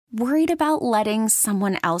Worried about letting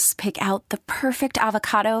someone else pick out the perfect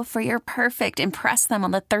avocado for your perfect impress them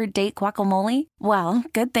on the third date guacamole? Well,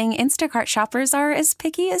 good thing Instacart shoppers are as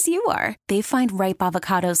picky as you are. They find ripe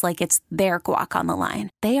avocados like it's their guac on the line.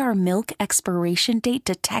 They are milk expiration date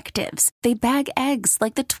detectives. They bag eggs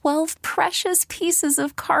like the 12 precious pieces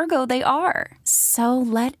of cargo they are. So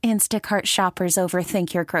let Instacart shoppers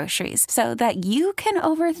overthink your groceries so that you can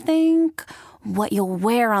overthink what you'll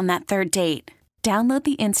wear on that third date. Download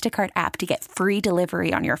the Instacart app to get free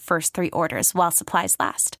delivery on your first 3 orders while supplies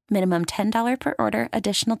last. Minimum $10 per order.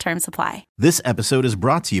 Additional terms apply. This episode is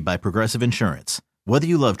brought to you by Progressive Insurance. Whether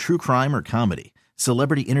you love true crime or comedy,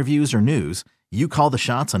 celebrity interviews or news, you call the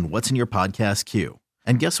shots on what's in your podcast queue.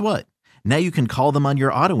 And guess what? Now you can call them on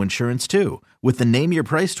your auto insurance too with the Name Your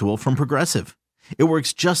Price tool from Progressive. It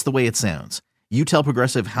works just the way it sounds. You tell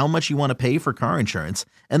Progressive how much you want to pay for car insurance,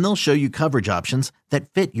 and they'll show you coverage options that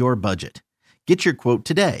fit your budget. Get your quote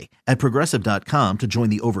today at Progressive.com to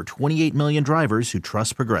join the over 28 million drivers who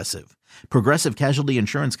trust Progressive. Progressive Casualty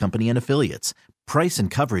Insurance Company and Affiliates. Price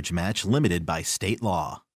and coverage match limited by state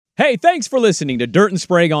law. Hey, thanks for listening to Dirt and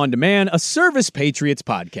Sprague On Demand, a Service Patriots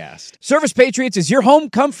podcast. Service Patriots is your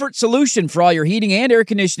home comfort solution for all your heating and air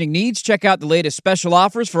conditioning needs. Check out the latest special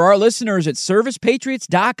offers for our listeners at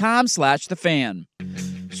servicepatriots.com/thefan.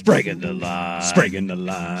 Spraguin the Line. Spraguin the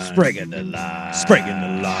Line. Spraguin the Line.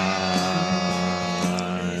 Spraguin the Line.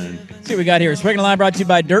 See what we got here. Spraguin the Line brought to you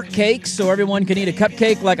by Dirt Cakes, so everyone can eat a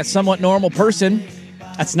cupcake like a somewhat normal person.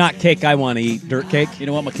 That's not cake I want to eat. Dirt cake. You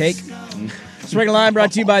don't want my cake? Spraguin the Line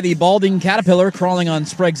brought to you by the balding caterpillar crawling on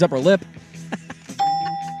Sprague's upper lip.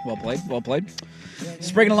 Well played, well played.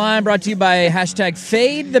 Spraguin the Line brought to you by hashtag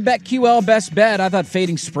Fade the BetQL Best Bet. I thought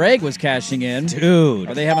Fading Sprague was cashing in. Dude.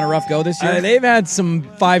 Are they having a rough go this year? They've had some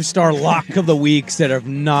 5-star lock of the weeks that have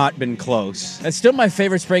not been close. That's still my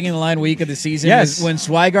favorite Spraguin the Line week of the season. Yes. When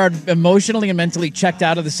Swigard emotionally and mentally checked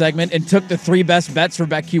out of the segment and took the 3 best bets for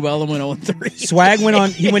BetQL and went 0-3. Swag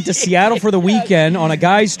he went to Seattle for the weekend on a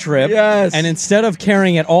guy's trip. Yes. And instead of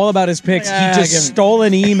caring at all about his picks, he just stole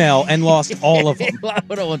an email and lost all of them.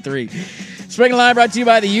 0-3. Spraguin the Line brought to you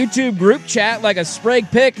by the YouTube group chat. Like a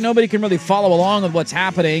Sprague pick, nobody can really follow along with what's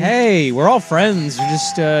happening. Hey, we're all friends. We're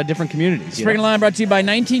just different communities. Spraguin the Line brought to you by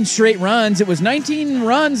 19 straight runs. It was 19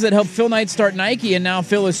 runs that helped Phil Knight start Nike, and now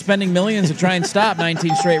Phil is spending millions to try and stop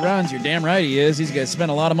 19 straight runs. You're damn right he is. He's going to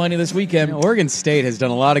spend a lot of money this weekend. Oregon State has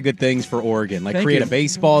done a lot of good things for Oregon, like create a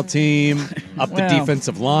baseball team, up the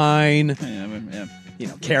defensive line,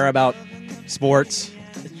 care about sports.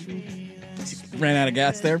 Ran out of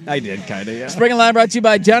gas there. I did, kind of, yeah. Spraguin the Line brought to you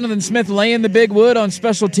by Jonathan Smith laying the big wood on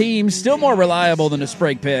special teams. Still more reliable than a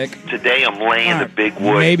Sprague pick. Today I'm laying the big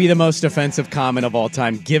wood. Maybe the most offensive comment of all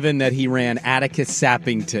time, given that he ran Atticus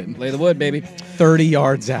Sappington. Lay the wood, baby. 30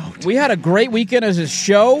 yards out. We had a great weekend as a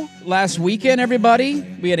show last weekend, everybody.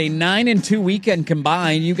 We had a 9-2 weekend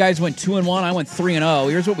combined. You guys went 2-1. I went 3-0.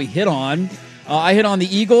 Here's what we hit on. I hit on the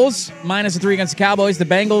Eagles, -3 against the Cowboys, the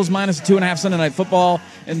Bengals, -2.5 Sunday Night Football,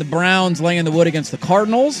 and the Browns laying the wood against the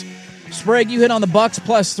Cardinals. Sprague, you hit on the Bucks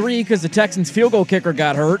 +3 because the Texans field goal kicker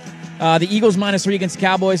got hurt. The Eagles -3 against the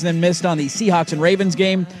Cowboys, and then missed on the Seahawks and Ravens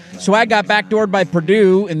game. Swag got backdoored by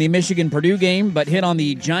Purdue in the Michigan-Purdue game, but hit on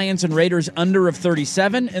the Giants and Raiders under of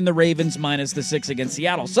 37, and the Ravens -6 against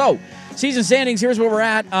Seattle. So, season standings, here's where we're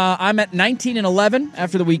at. I'm at 19-11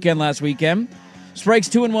 after the weekend last weekend. Sprague's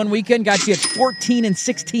 2-1 weekend got you at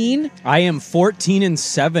 14-16. I am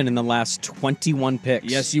 14-7 in the last 21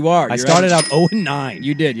 picks. Yes, you are. I started out 0-9.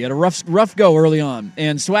 You did. You had a rough go early on.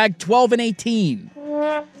 And Swag 12-18.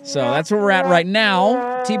 So that's where we're at right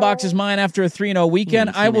now. T-Box is mine after a 3-0 weekend.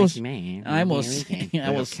 I will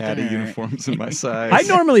caddy uniforms in my size. I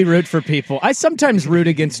normally root for people. I sometimes root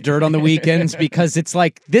against Dirt on the weekends because it's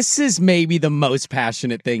like, this is maybe the most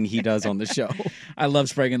passionate thing he does on the show. I love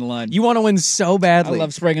Spraguin the Line. You want to win so badly. I love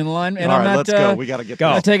Spraguin the Line. And all I'm right, not, let's go. We got to get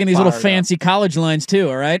I'm not taking these little fancy college lines too,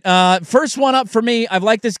 all right? First one up for me. I've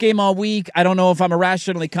liked this game all week. I don't know if I'm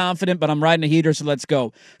irrationally confident, but I'm riding a heater, so let's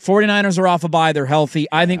go. 49ers are off a bye. They're healthy.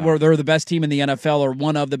 I think they're the best team in the NFL, or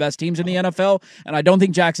one of the best teams in the NFL, and I don't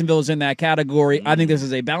think Jacksonville is in that category. I think this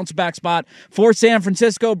is a bounce-back spot for San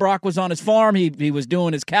Francisco. Brock was on his farm. He was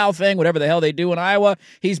doing his cow thing, whatever the hell they do in Iowa.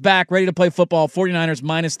 He's back, ready to play football. 49ers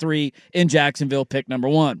 -3 in Jacksonville, pick number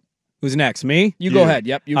 1. Who's next? Me? You go ahead.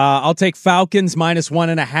 Yep. I'll take Falcons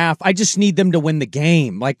 -1.5. I just need them to win the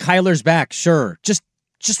game. Like, Kyler's back, sure. Just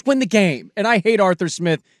win the game. And I hate Arthur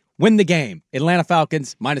Smith. Win the game. Atlanta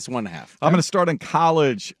Falcons -1.5. I'm going to start in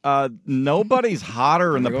college. Nobody's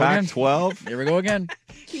hotter in the Pac-12. Here we go again.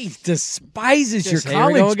 He despises your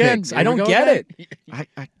college picks. I don't get it.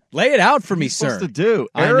 Lay it out for me, supposed sir. to do?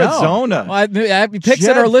 I know. Arizona. Well, picks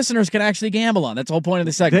that our listeners can actually gamble on. That's the whole point of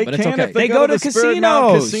the segment, but it's okay. If they go to the Spirit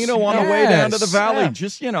Mountain casinos. Casino on the way down to the Yes. valley. Yeah.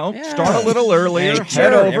 Just, start a little earlier, Hey, head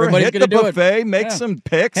sure. over, Everybody's hit gonna the do it. buffet, make Yeah. some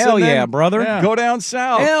picks. Hell and then yeah, brother. Yeah. Go down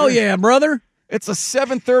south. Hell yeah, brother. It's a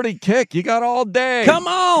 7:30 kick. You got all day. Come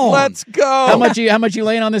on. Let's go. How much you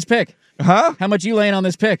laying on this pick? Huh? How much you laying on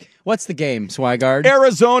this pick? What's the game, Swigard?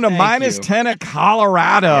 Arizona Thank minus you. 10 at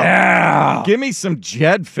Colorado. Yeah. Give me some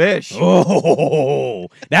Jed fish. Oh,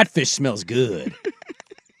 that fish smells good.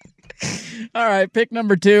 All right, pick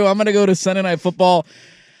number 2. I'm going to go to Sunday Night Football.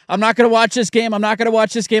 I'm not going to watch this game. I'm not going to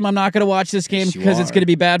watch this game. I'm not going to watch this game Yes, you because it's are. going to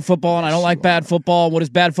be bad football, and I don't like bad football. What does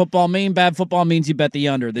bad football mean? Bad football means you bet the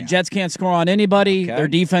under. The Jets can't score on anybody. Okay. Their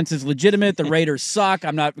defense is legitimate. The Raiders suck.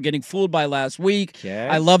 I'm not getting fooled by last week. Okay.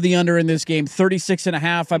 I love the under in this game.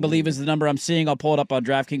 36.5, I believe, is the number I'm seeing. I'll pull it up on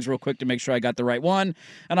DraftKings real quick to make sure I got the right one,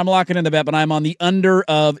 and I'm locking in the bet, but I'm on the under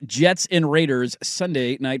of Jets and Raiders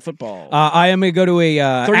Sunday Night Football. I am going to go to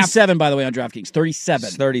a 37, by the way, on DraftKings. 37.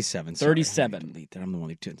 37. Sorry. 37. Delete that. I'm the one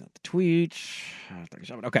who tuned out the tweet.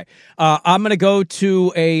 37. Okay. I'm going to go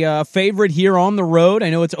to a favorite here on the road. I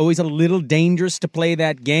know it's always a little dangerous to play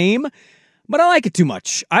that game, but I like it too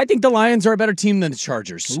much. I think the Lions are a better team than the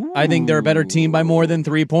Chargers. Ooh. I think they're a better team by more than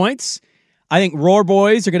 3 points. I think Roar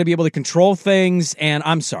Boys are going to be able to control things, and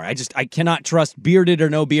I'm sorry. I cannot trust bearded or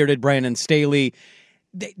no bearded Brandon Staley.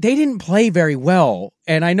 They didn't play very well,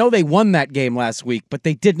 and I know they won that game last week, but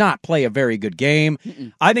they did not play a very good game.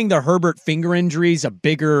 I think the Herbert finger injury is a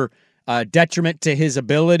bigger detriment to his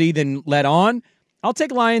ability than let on. I'll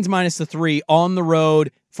take Lions minus the 3 on the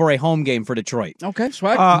road for a home game for Detroit. Okay,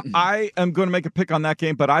 swag. I am going to make a pick on that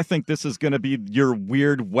game, but I think this is going to be your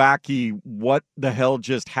weird, wacky, what the hell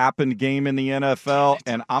just happened game in the NFL,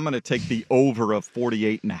 and I'm going to take the over of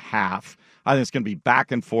 48.5. I think it's going to be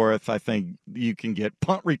back and forth. I think you can get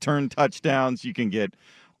punt return touchdowns. You can get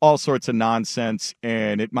all sorts of nonsense,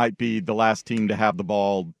 and it might be the last team to have the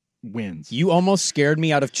ball wins. You almost scared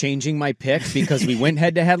me out of changing my pick because we went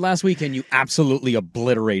head-to-head last week, and you absolutely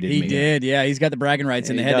obliterated me. He did, yeah. He's got the bragging rights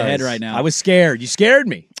in the head-to-head right now. I was scared. You scared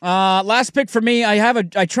me. Last pick for me,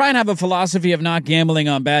 I try and have a philosophy of not gambling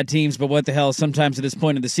on bad teams, but what the hell, sometimes at this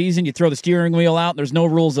point of the season, you throw the steering wheel out, and there's no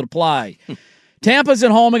rules that apply. Tampa's at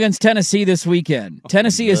home against Tennessee this weekend.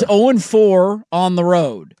 Tennessee is 0-4 on the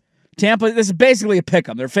road. Tampa, this is basically a pick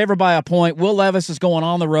 'em. They're favored by a point. Will Levis is going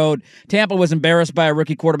on the road. Tampa was embarrassed by a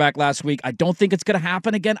rookie quarterback last week. I don't think it's going to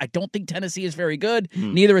happen again. I don't think Tennessee is very good.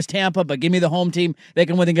 Neither is Tampa, but give me the home team. They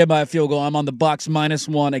can win and get by a field goal. I'm on the Bucs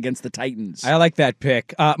 -1 against the Titans. I like that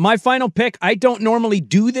pick. My final pick, I don't normally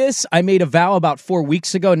do this. I made a vow about 4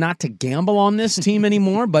 weeks ago not to gamble on this team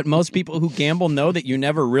anymore, but most people who gamble know that you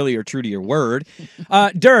never really are true to your word.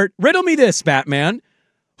 Dirt, riddle me this, Batman.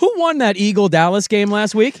 Who won that Eagle-Dallas game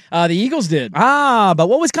last week? The Eagles did. But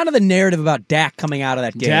what was kind of the narrative about Dak coming out of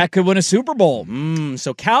that game? Dak could win a Super Bowl.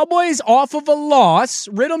 So Cowboys off of a loss.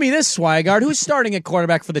 Riddle me this, Swigard. Who's starting at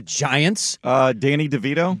quarterback for the Giants? Danny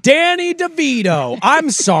DeVito. Danny DeVito. I'm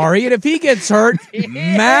sorry. And if he gets hurt,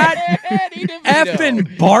 Matt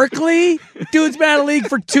effing Barkley? Dude's been out of the league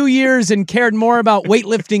for 2 years and cared more about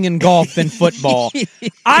weightlifting and golf than football.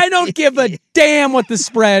 I don't give a damn what the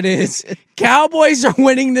spread is. Cowboys are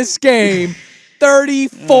winning this game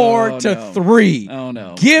 34-3. Oh,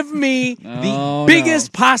 no. Give me the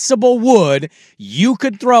biggest possible wood you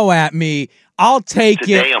could throw at me. I'll take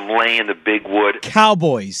Today it. I'm laying the big wood.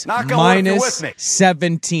 Cowboys minus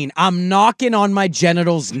 17. I'm knocking on my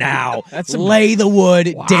genitals now. Lay the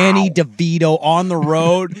wood. Wow. Danny DeVito on the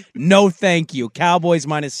road. No, thank you. Cowboys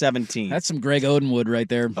minus 17. That's some Greg Odenwood right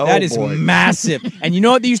there. That is massive. And you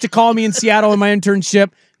know what they used to call me in Seattle in my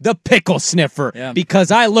internship? The pickle sniffer, because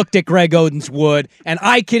I looked at Greg Oden's wood, and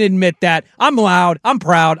I can admit that. I'm loud, I'm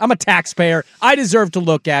proud, I'm a taxpayer. I deserve to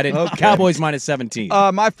look at it. Okay. Cowboys minus 17.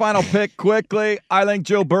 My final pick quickly. I think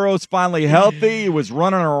Joe Burrow's finally healthy. He was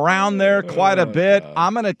running around there quite a bit.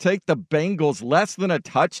 I'm going to take the Bengals less than a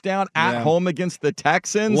touchdown at home against the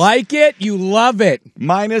Texans. Like it? You love it.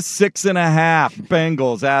 Minus 6.5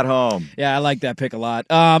 Bengals at home. Yeah, I like that pick a lot.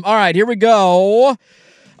 All right, here we go.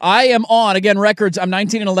 I am on, again, records. I'm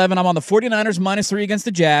 19-11. I'm on the 49ers -3 against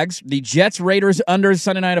the Jags. The Jets Raiders under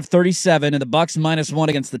Sunday night of 37, and the Bucs -1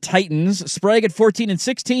 against the Titans. Sprague at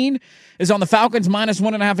 14-16 is on the Falcons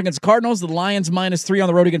 -1.5 against the Cardinals. The Lions -3 on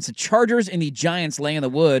the road against the Chargers, and the Giants laying the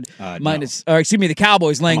wood the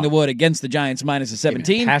Cowboys laying the wood against the Giants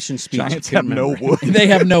 -17. Passion speech. Giants have no wood. They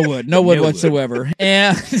have no wood. No wood whatsoever.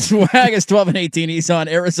 And Swag is 12-18. He's on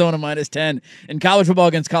Arizona -10. In college football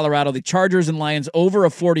against Colorado, the Chargers and Lions over a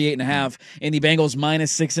 4 48.5, and the Bengals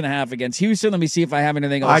minus 6.5 against Houston. Let me see if I have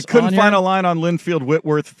anything else. I couldn't find here. a line on Linfield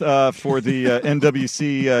Whitworth for the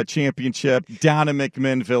NWC championship down in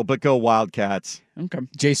McMinnville, but go Wildcats. Okay.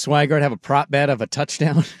 Jay Swigert have a prop bet of a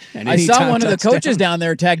touchdown. I saw one of the coaches down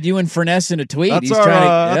there tagged you and Furness in a tweet. That's,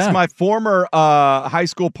 that's my former high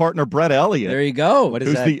school partner, Brett Elliott. There you go. What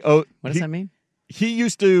is that? What does that mean? He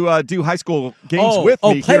used to do high school games with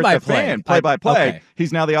me here at the Fan, play-by-play. Okay.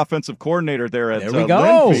 He's now the offensive coordinator there at There we go.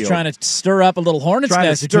 Linfield. He's trying to stir up a little hornet's Trying to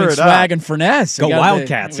nest stir between it Swag up. and Furness. Go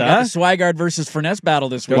Wildcats, we got the Swigard versus Furness battle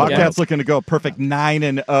this week. Wildcats looking to go perfect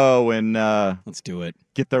 9-0 and let's do it.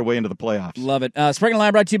 Get their way into the playoffs. Love it. Spraguin The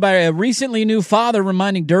Line brought to you by a recently new father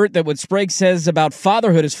reminding Dirt that what Sprague says about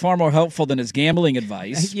fatherhood is far more helpful than his gambling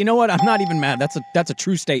advice. You know what? I'm not even mad. That's a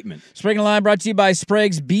true statement. Spraguin The Line brought to you by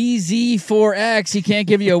Sprague's BZ4X. He can't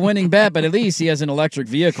give you a winning bet, but at least he has an electric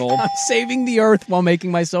vehicle. I'm saving the earth while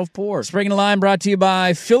making myself poor. Spraguin The Line brought to you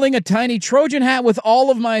by filling a tiny Trojan hat with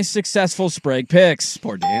all of my successful Sprague picks.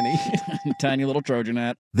 Poor Danny. Tiny little Trojan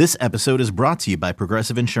hat. This episode is brought to you by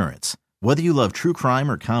Progressive Insurance. Whether you love true crime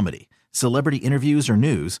or comedy, celebrity interviews or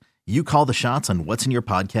news, you call the shots on what's in your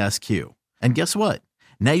podcast queue. And guess what?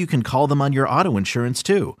 Now you can call them on your auto insurance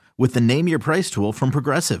too with the Name Your Price tool from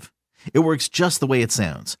Progressive. It works just the way it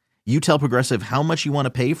sounds. You tell Progressive how much you want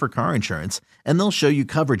to pay for car insurance, and they'll show you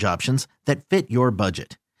coverage options that fit your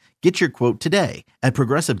budget. Get your quote today at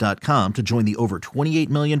Progressive.com to join the over 28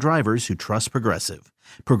 million drivers who trust Progressive.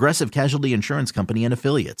 Progressive Casualty Insurance Company and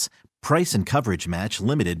Affiliates. Price and coverage match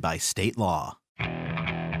limited by state law.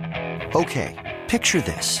 Okay, picture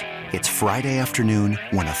this. It's Friday afternoon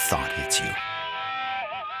when a thought hits you.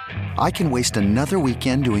 I can waste another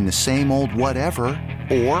weekend doing the same old whatever,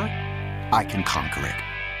 or I can conquer it.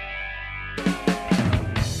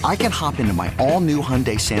 I can hop into my all-new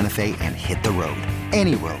Hyundai Santa Fe and hit the road.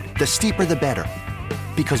 Any road. The steeper, the better.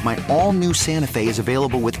 Because my all-new Santa Fe is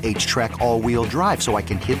available with H-Track all-wheel drive, so I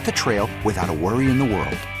can hit the trail without a worry in the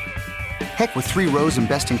world. Heck, with 3 rows and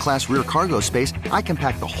best-in-class rear cargo space, I can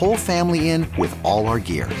pack the whole family in with all our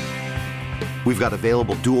gear. We've got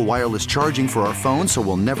available dual wireless charging for our phones, so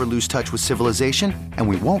we'll never lose touch with civilization, and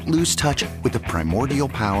we won't lose touch with the primordial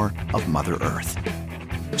power of Mother Earth.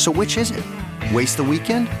 So which is it? Waste the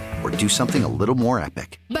weekend or do something a little more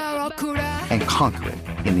epic? And conquer it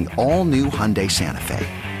in the all-new Hyundai Santa Fe.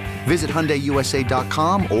 Visit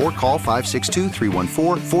HyundaiUSA.com or call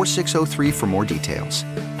 562-314-4603 for more details.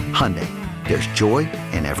 Hyundai, there's joy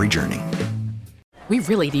in every journey. We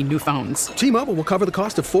really need new phones. T-Mobile will cover the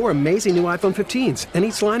cost of 4 amazing new iPhone 15s, and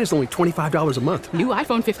each line is only $25 a month. New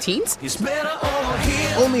iPhone 15s? It's better over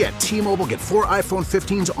here. Only at T-Mobile, get 4 iPhone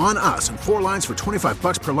 15s on us and 4 lines for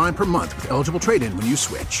 $25 per line per month with eligible trade-in when you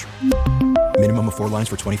switch. Minimum of 4 lines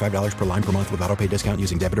for $25 per line per month with auto-pay discount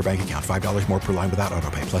using debit or bank account. $5 more per line without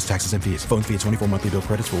auto-pay, plus taxes and fees. Phone fee at 24 monthly bill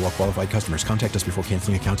credits for well-qualified customers. Contact us before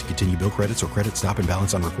canceling account to continue bill credits or credit stop and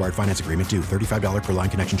balance on required finance agreement due. $35 per line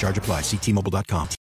connection charge applies. See T-Mobile.com.